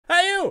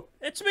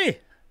It's me,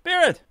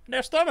 Barrett.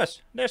 There's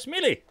Thomas. There's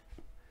Millie.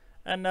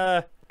 And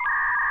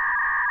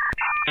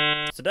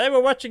today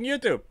we're watching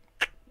YouTube.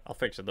 I'll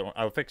fix it.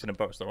 I'll fix it in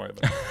post. Don't worry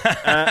about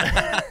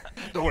it.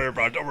 Don't worry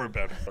about it. Don't worry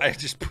about it. I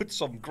just put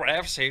some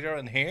graphs here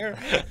and here.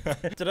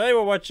 Today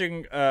we're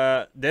watching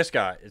this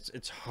guy.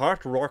 It's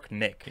Hard Rock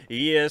Nick.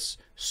 He is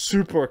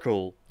super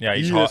cool. Yeah,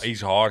 he's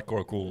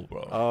hardcore cool,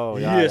 bro. Oh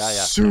yeah, He is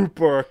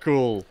super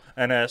cool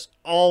and has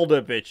all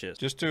the bitches.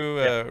 Just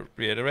to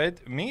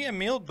reiterate, me and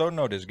Emil don't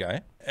know this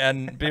guy,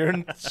 and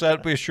Björn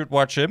said we should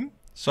watch him.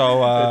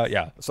 So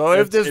yeah. So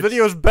if this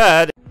video is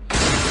bad.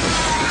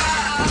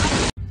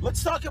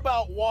 Let's talk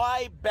about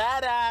why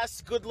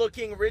badass,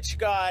 good-looking, rich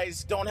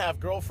guys don't have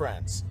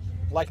girlfriends,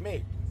 like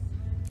me.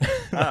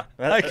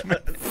 Like me.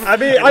 I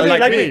mean,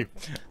 like me.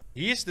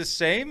 He's the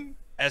same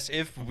as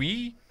if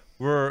we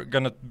were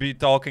gonna be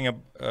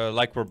talking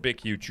like we're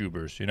big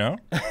YouTubers, you know?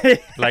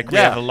 Like we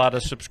have a lot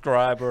of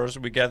subscribers,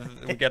 we get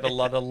a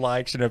lot of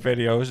likes in our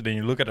videos, and then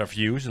you look at our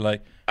views,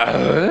 like,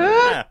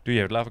 do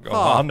you have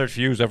 100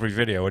 views every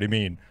video? What do you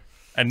mean?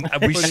 And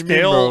we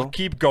still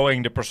keep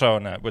going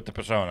with the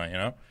persona, you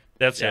know?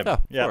 That's him.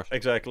 Yeah,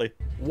 exactly.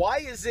 Why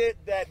is it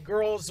that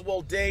girls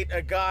will date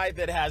a guy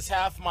that has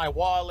half my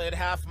wallet,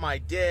 half my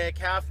dick,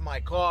 half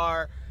my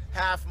car,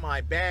 half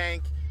my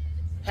bank,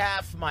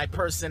 half my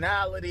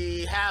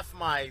personality, half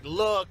my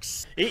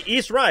looks?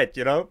 He's right,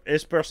 you know,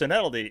 his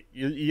personality.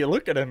 You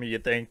look at him and you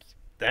think,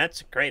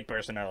 that's a great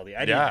personality.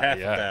 I need half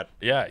of that.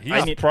 Yeah,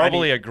 he's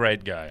probably a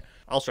great guy.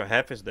 Also,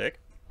 half his dick.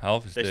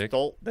 Half his dick.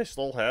 They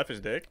stole half his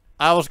dick.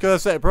 I was gonna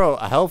say, bro,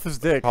 half his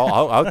dick.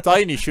 How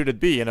tiny should it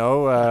be, you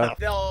know?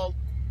 They'll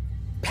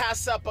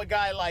pass up a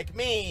guy like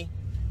me,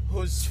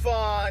 who's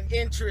fun,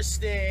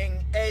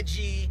 interesting,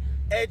 edgy,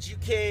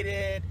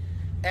 educated,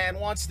 and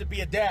wants to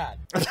be a dad.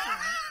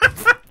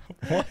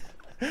 What?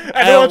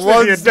 And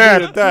wants to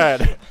be a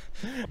dad.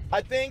 I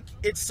think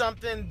it's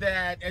something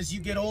that, as you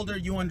get older,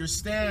 you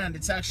understand.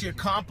 It's actually a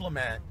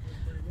compliment.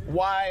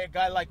 Why a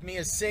guy like me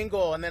is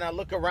single, and then I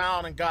look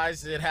around and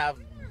guys that have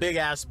big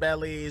ass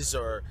bellies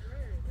or,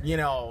 you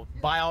know,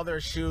 buy all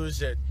their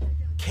shoes at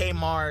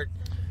Kmart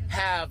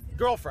have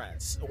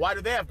girlfriends. Why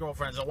do they have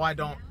girlfriends and why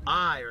don't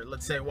I? Or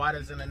let's say, why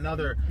doesn't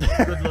another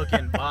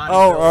good-looking body?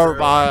 or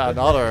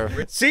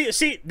another. See,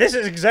 this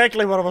is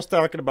exactly what I was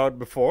talking about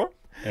before.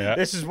 Yeah.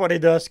 This is what he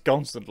does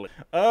constantly.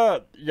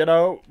 You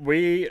know,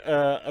 we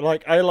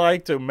I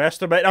like to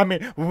masturbate. I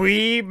mean,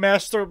 we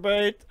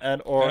masturbate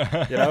or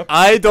you know.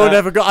 I don't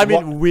have a girl. I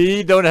mean,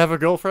 we don't have a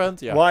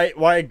girlfriend. Yeah.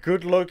 Why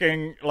good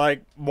looking why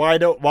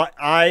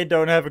I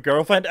don't have a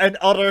girlfriend and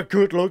other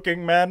good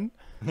looking men?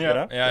 Yeah. You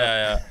know?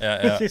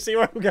 Yeah. You see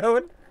where I'm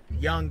going?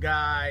 Young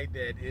guy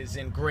that is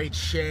in great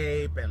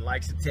shape and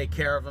likes to take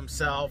care of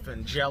himself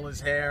and gel his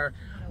hair.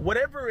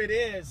 Whatever it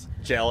is,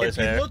 Jealous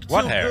if you hair. look too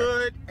What hair?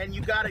 good and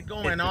you got it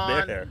going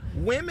on,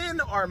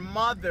 women are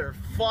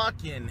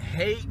motherfucking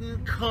hating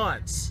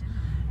cunts.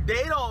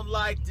 They don't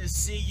like to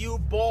see you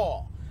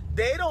ball.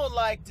 They don't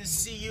like to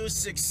see you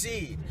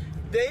succeed.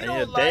 They And don't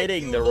you're like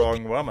dating you the look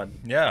wrong woman.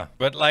 Yeah,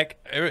 but like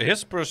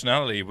his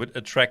personality would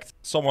attract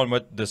someone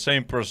with the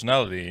same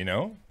personality, you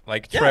know?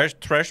 Like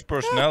trash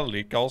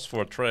personality calls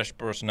for trash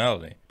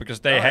personality because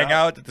they hang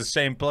out at the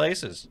same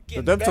places.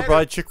 For them to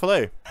buy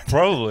Chick-fil-A.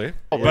 Probably,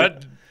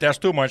 but there's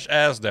too much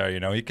ass there, you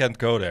know. You can't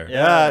go there.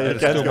 Yeah, you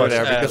There's can't too go much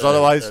there ass because there.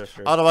 otherwise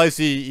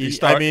They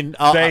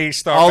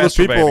start all the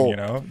masturbating, people, you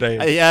know.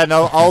 yeah,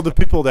 no, all the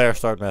people there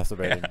start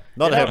masturbating.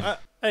 Not him.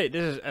 Hey,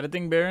 this is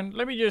editing, Baron.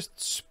 Let me just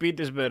speed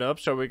this bit up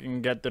so we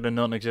can get to the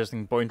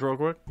non-existing point real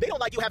quick. They don't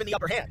like you having the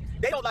upper hand.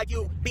 They don't like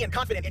you being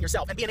confident in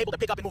yourself and being able to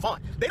pick up and move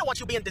on. They don't want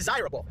you being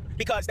desirable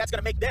because that's going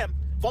to make them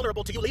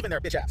vulnerable to you leaving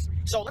their bitch ass.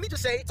 So let me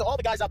just say to all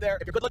the guys out there,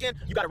 if you're good looking,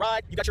 you got a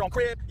ride, you got your own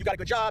crib, you got a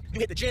good job, you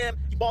hit the gym,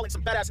 you ball in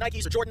some fat ass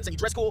Nikes or Jordans and you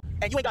dress cool,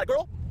 and you ain't got a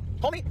girl,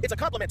 homie, it's a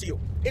compliment to you.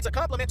 It's a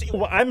compliment to you.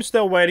 Well, I'm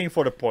still waiting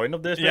for the point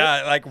of this.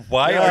 Yeah, like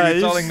why are you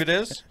telling me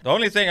this? The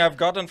only thing I've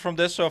gotten from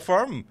this so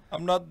far,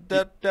 I'm not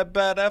that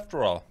bad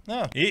after all.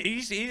 No,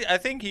 I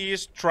think he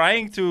is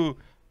trying to,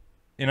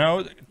 you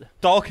know,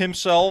 talk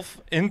himself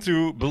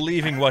into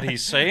believing what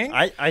he's saying.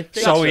 I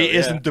think so he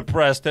isn't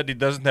depressed that he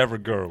doesn't have a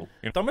girl.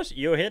 You know? Thomas,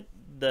 you hit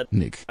that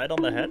right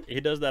on the head. He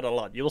does that a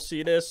lot. You'll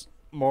see this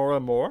more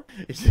and more.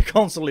 He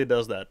constantly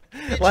does that.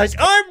 Like,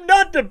 I'm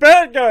not the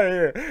bad guy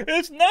here.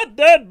 It's not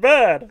that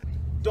bad.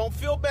 Don't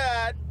feel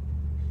bad.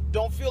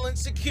 Don't feel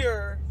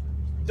insecure.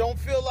 Don't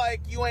feel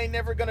like you ain't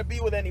never gonna be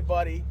with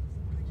anybody.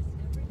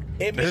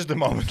 This is the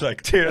moment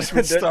like tears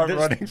would start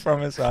running from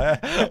his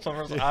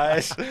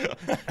eyes.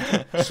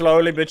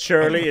 Slowly but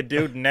surely, a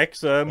dude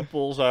next to him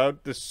pulls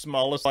out the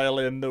smallest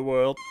violin in the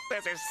world.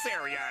 This is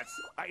serious.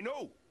 I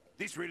know.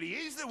 This really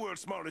is the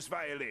world's smallest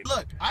violin.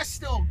 Look, I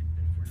still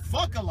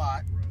fuck a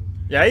lot.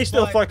 Yeah, he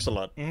still fucks a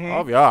lot.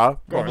 Oh yeah,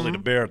 Probably the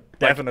beard.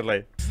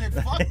 Definitely. If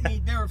they fuck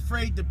me, they're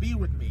afraid to be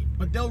with me.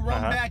 But they'll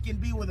run back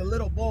and be with a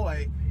little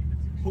boy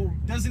who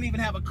doesn't even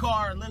have a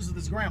car and lives with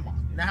his grandma.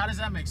 Now, how does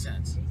that make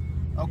sense?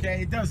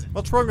 Okay, it doesn't.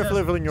 What's wrong It with doesn't.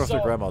 living with your So,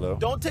 grandma, though?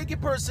 Don't take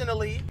it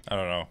personally. I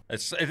don't know.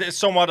 It's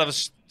somewhat of a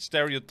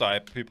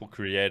stereotype people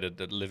created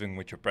that living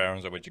with your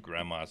parents or with your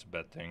grandma is a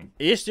bad thing.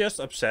 He's just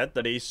upset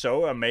that he's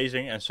so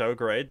amazing and so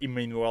great.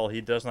 Meanwhile,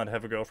 he does not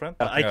have a girlfriend.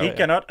 Yeah, He yeah.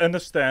 cannot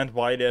understand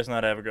why he does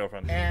not have a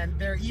girlfriend. And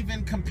they're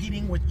even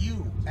competing with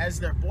you as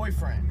their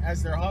boyfriend,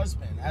 as their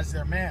husband, as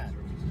their man.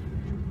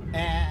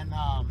 And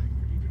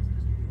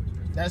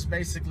that's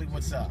basically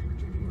what's up.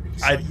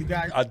 So you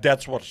guys...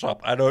 That's what's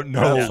up. I don't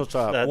know. That's what's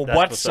up. Well, That's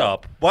what's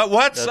up?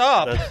 What's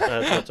up?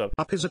 That's what's up.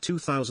 Up is a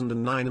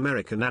 2009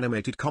 American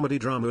animated comedy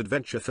drama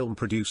adventure film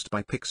produced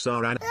by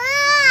Pixar and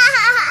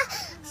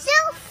So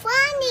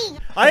funny.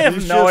 I have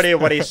He's no just- idea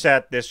what he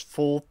said this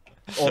full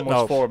almost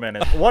No. 4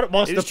 minutes. What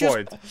was the He's just-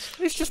 point?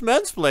 He's just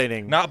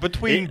mansplaining. Now,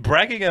 between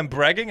bragging and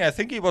bragging, I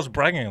think he was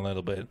bragging a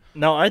little bit.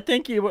 No, I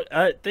think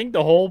I think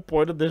the whole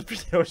point of this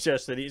video is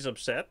just that he's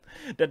upset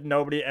that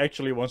nobody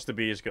actually wants to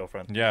be his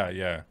girlfriend. Yeah,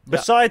 yeah.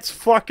 Besides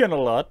fucking a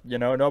lot, you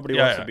know, nobody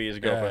wants to be his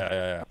girlfriend.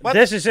 Yeah.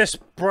 This is his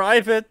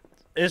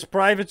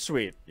private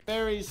suite.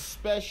 Very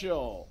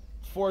special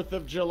 4th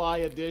of July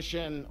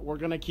edition. We're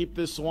gonna keep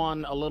this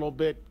one a little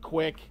bit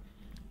quick.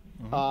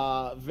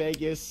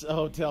 Vegas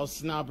hotel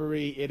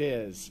snobbery it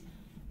is.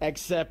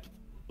 Except,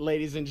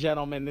 ladies and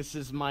gentlemen, this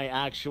is my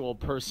actual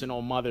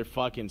personal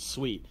motherfucking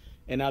suite.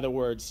 In other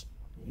words,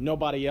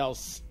 nobody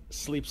else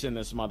sleeps in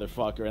this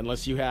motherfucker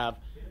unless you have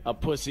a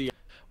pussy.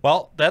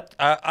 Well, that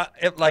Unless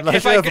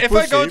if you have a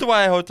I go pussy. to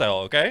my hotel,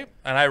 okay,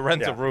 and I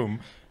rent a Yeah. room,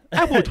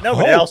 I would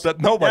Nobody hope else. that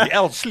nobody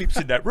else sleeps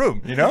in that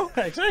room. You know.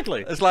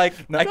 Exactly. It's like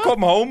I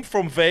come home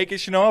from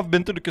Vegas, you know. I've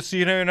been to the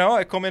casino, you know.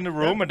 I come in the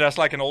room and there's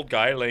like an old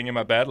guy laying in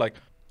my bed, like,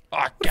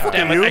 oh god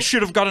damn it! you? I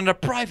should have gotten a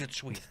private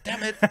suite.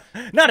 Damn it!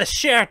 Not a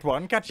shared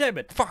one, god damn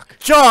it. Fuck.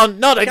 John,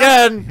 not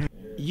again!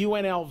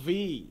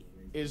 UNLV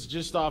is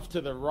just off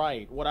to the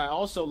right. What I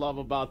also love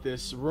about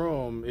this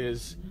room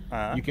is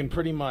you can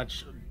pretty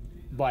much,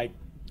 like,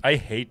 I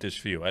hate this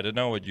view. I don't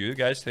know what you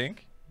guys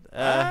think,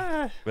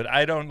 but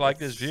I don't like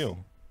this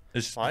view.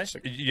 It's, Why?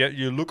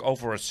 you look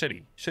over a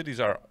city. Cities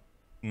are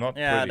not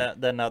Yeah, pretty.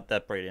 they're not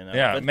that pretty. No.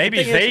 Yeah, But the maybe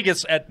thing is-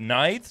 Vegas at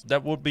night.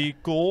 That would be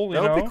cool. You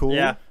That would know? be cool.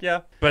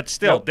 Yeah. But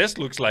still, No. this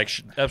looks like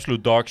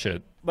absolute dog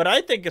shit. But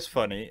I think it's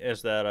funny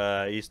is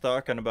that he's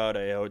talking about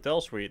a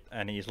hotel suite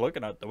and he's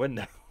looking out the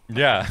window.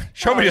 Yeah,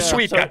 show me the yeah.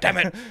 suite. So- God damn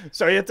it!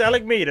 So you're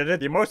telling me that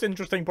the most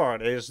interesting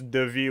part is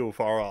the view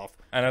far off.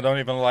 And I don't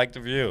even like the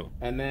view.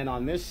 and then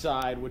on this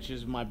side, which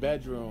is my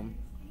bedroom,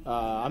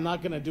 I'm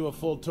not gonna do a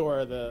full tour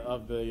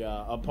of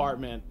the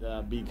apartment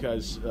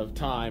because of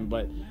time,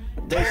 but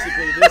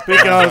basically this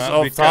Because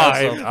of Because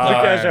time. of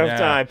Because of yeah.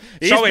 time.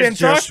 He's So been it's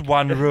just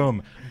one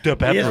room, the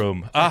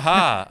bedroom.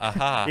 Aha,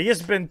 aha. He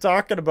has been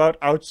talking about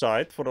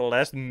outside for the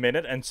last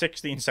minute and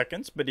 16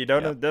 seconds, but he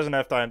doesn't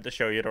have time to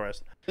show you the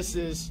rest. this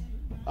is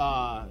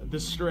the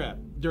strip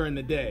during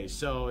the day,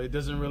 so it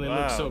doesn't really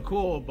Wow. look so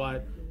cool,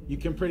 but you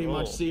can pretty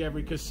much Cool. see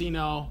every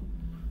casino.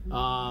 You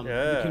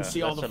Yeah, can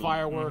see all that's the a-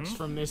 fireworks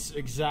from this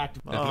exact.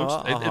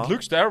 It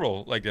looks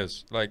terrible like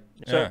this. Like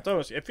So, yeah.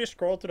 Thomas, if you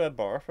scroll to that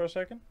bar for a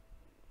second,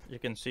 you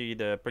can see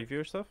the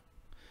preview stuff.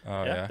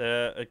 Oh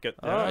yeah.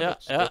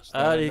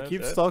 He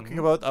keeps talking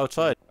about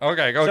outside.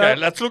 Okay. So-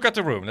 Let's look at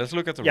the room. Let's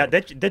look at the Yeah,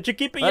 room. did you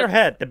keep in your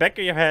head, the back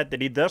of your head,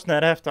 that he does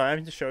not have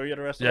time to show you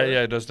the rest of Yeah, it?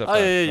 yeah, it does that. Oh,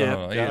 yeah, yeah,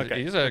 No, yeah. He's,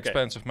 Okay, he's an okay.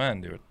 expensive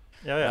man, dude.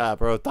 Yeah, Yeah,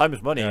 bro, time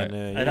is money, Yeah. and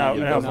And you how- don't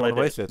and how want to played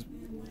waste it.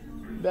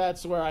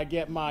 That's where I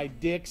get my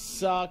dick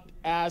sucked,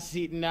 ass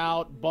eaten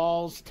out,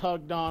 balls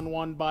tugged on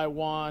one by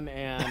one,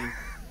 and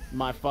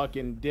my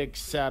fucking dick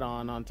sat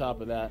on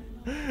top of that.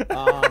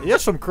 He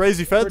has some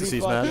crazy Pretty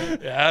fantasies, man.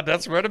 fucking- Yeah,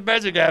 that's where the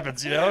magic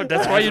happens, you know.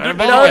 That's why you do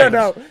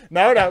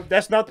No,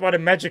 that's not where the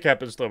magic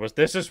happens, Thomas.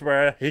 This is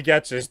where he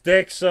gets his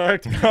dick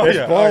sucked, his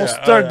yeah, balls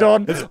tugged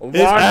on, His one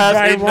ass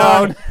by eaten one.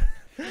 out.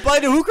 By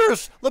the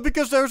hookers! Look,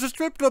 because there's a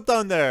strip club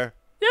down there.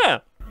 Yeah.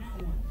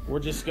 We're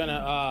just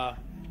gonna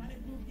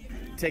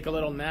take a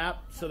little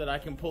nap so that I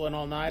can pull an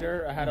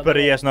all-nighter. I had a But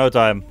he little- has no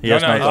time. He No,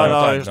 has no, no he time.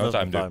 no time, he has no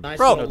time, dude. Nice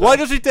Bro, little- why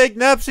does he take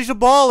naps? He's a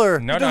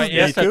baller. No, He no, doesn't he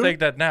has need to take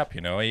that nap,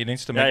 you know. He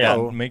needs to make Yeah,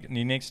 that. yeah.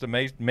 He needs to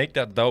make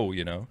that dough,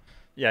 you know.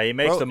 Yeah, he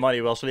makes Bro, the money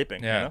while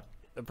sleeping. Yeah. You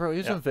know? Bro,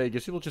 he's Yeah. in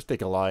Vegas. He will just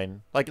take a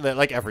line,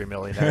 like every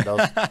millionaire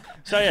does.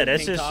 So yeah,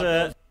 this Pink is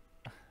tacos.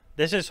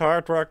 this is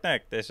Hard Rock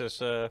Neck. This is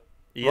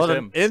he is What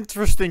him. an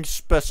interesting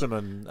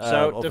specimen.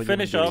 So of to a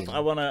finish human off, being.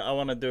 I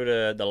wanna do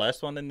the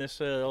last one in this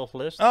little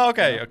list. Oh,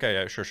 okay, okay,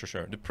 yeah, sure.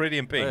 The Pretty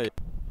in Pink. Hey.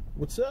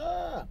 What's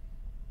up?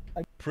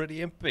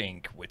 Pretty in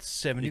Pink with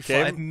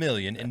 75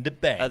 million in the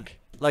bank.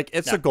 Like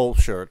it's Yeah. a golf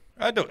shirt.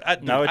 I don't.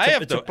 No, it's a-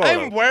 have it's a the, polo.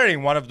 I'm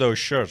wearing one of those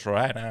shirts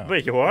right now.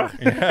 Wait, you are?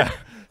 Yeah.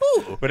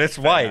 But it's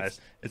white.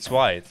 nice. It's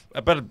white.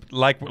 But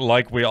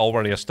like we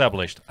already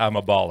established, I'm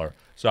a baller,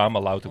 so I'm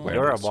allowed to wear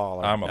You're a this.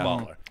 baller, I'm a yeah.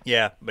 baller.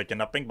 Yeah, but you're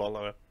not pink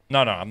baller. No,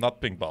 I'm not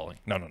pink balling.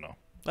 No.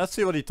 Let's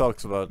see what he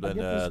talks about I in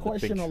get this the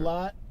question picture. a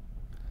lot.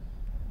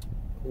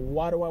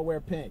 Why do I wear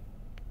pink?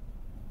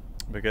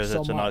 Because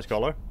So it's a nice much.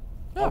 color.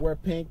 I wear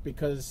pink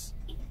because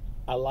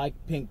I like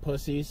pink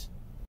pussies.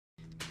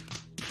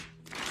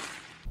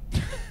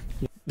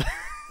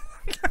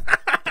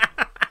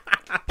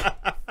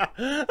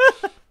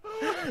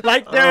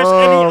 Like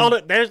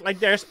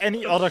there's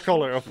any other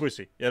color of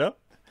pussy, you know?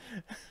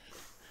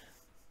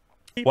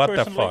 What the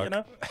Personally, fuck? You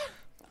know?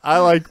 I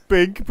like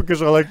pink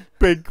because I like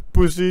pink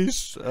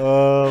pussies.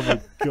 Oh my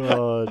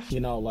god. You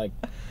know, like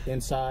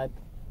inside.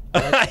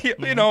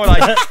 You know,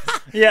 like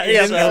Yeah,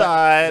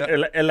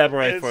 Inside.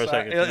 elaborate for a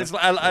second.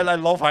 I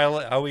love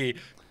how he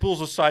pulls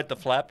aside the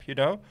flap. You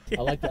know.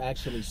 I like to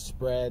actually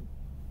spread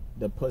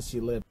the pussy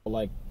lip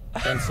like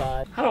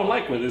inside. I don't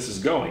like where this is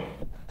going.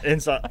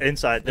 Inside, yeah,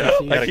 Like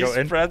gotta Like he go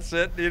in. spreads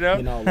it. You know.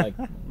 You know, like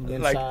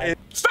inside.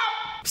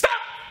 Stop!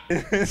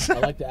 I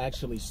like to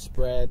actually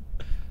spread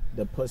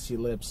the pussy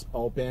lips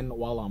open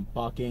while I'm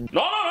fucking.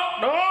 No.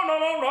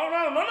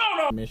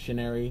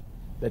 Missionary.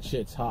 That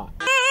shit's hot.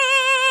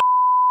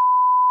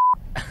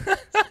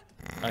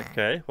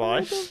 Okay,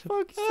 why?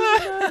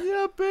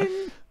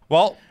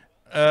 Well,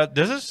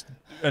 this is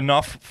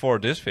enough for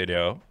this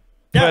video.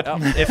 Yeah.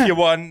 But if you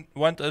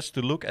want us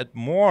to look at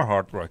more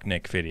Hard Rock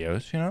Nick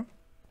videos, you know,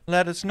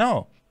 let us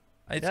know.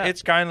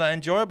 It's kind of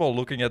enjoyable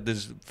looking at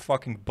this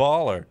fucking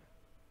baller.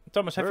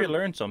 Thomas, have you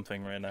learned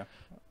something right now?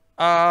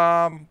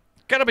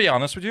 Gotta be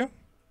honest with you.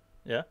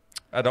 Yeah.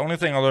 The only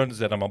thing I learned is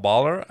that I'm a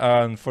baller,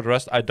 and for the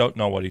rest, I don't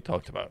know what he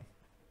talked about.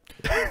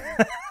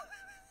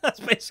 That's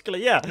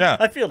basically yeah. Yeah.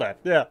 I feel that.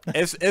 Yeah.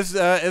 Is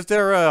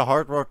there a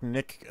Hard Rock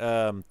Nick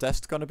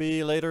test gonna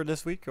be later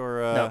this week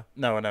or?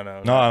 No.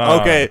 No.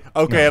 Okay,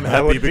 I'm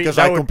happy would be- because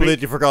that I would be-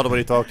 completely forgot what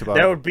he talked about.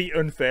 That would be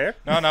unfair.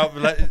 No.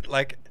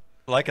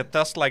 Like a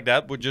test like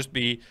that would just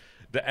be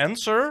the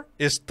answer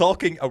is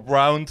talking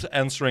around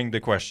answering the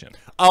question.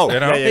 Oh, You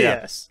know? yeah.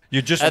 Yes.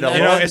 You just, And you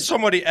know, then- if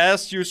somebody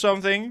asks you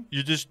something,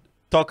 you just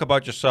talk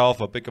about yourself,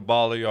 how big a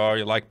baller you are,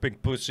 you like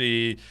pink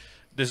pussy,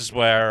 this is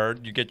where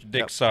you get your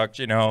dick sucked,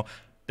 you know.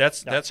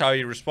 That's how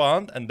you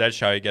respond, and that's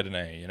how you get an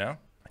A, you know.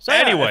 So yeah,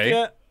 Anyway. if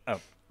you-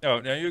 Oh,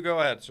 no, you go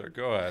ahead, sir.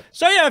 Go ahead.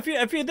 So yeah,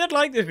 if you did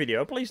like this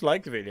video, please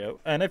like the video,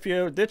 and if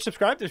you did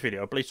subscribe this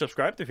video, please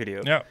subscribe the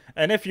video. Yeah.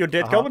 And if you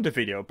did comment the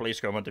video,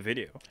 please comment the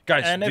video.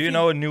 Guys, And do if you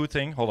know a new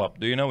thing? Hold up.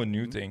 Do you know a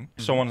new thing?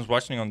 Someone is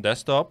watching on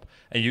desktop,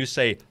 and you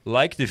say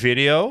like the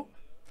video,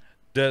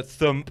 the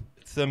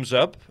thumbs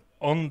up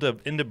in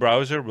the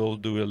browser will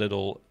do a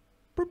little.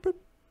 Boop, boop,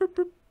 boop,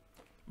 boop.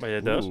 But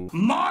it does.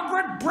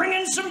 Margaret, bring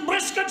in some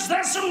biscuits.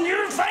 There's some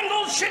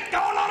newfangled shit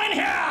going on in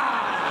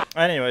here.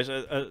 Anyways,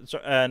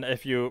 and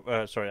if you,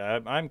 sorry,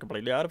 I'm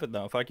completely out of it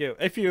now. Fuck you.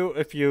 If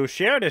you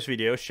share this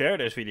video,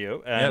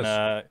 and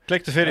Yes.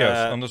 Click the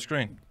videos on the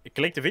screen.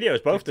 click the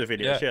videos, both the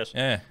videos, yes.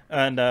 Yeah.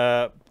 And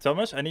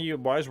Thomas, any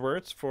wise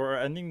words for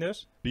ending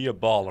this? Be a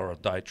baller or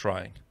die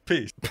trying.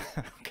 Peace.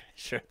 Okay,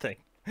 sure thing.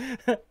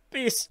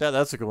 Peace. Yeah,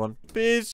 that's a good one. Peace.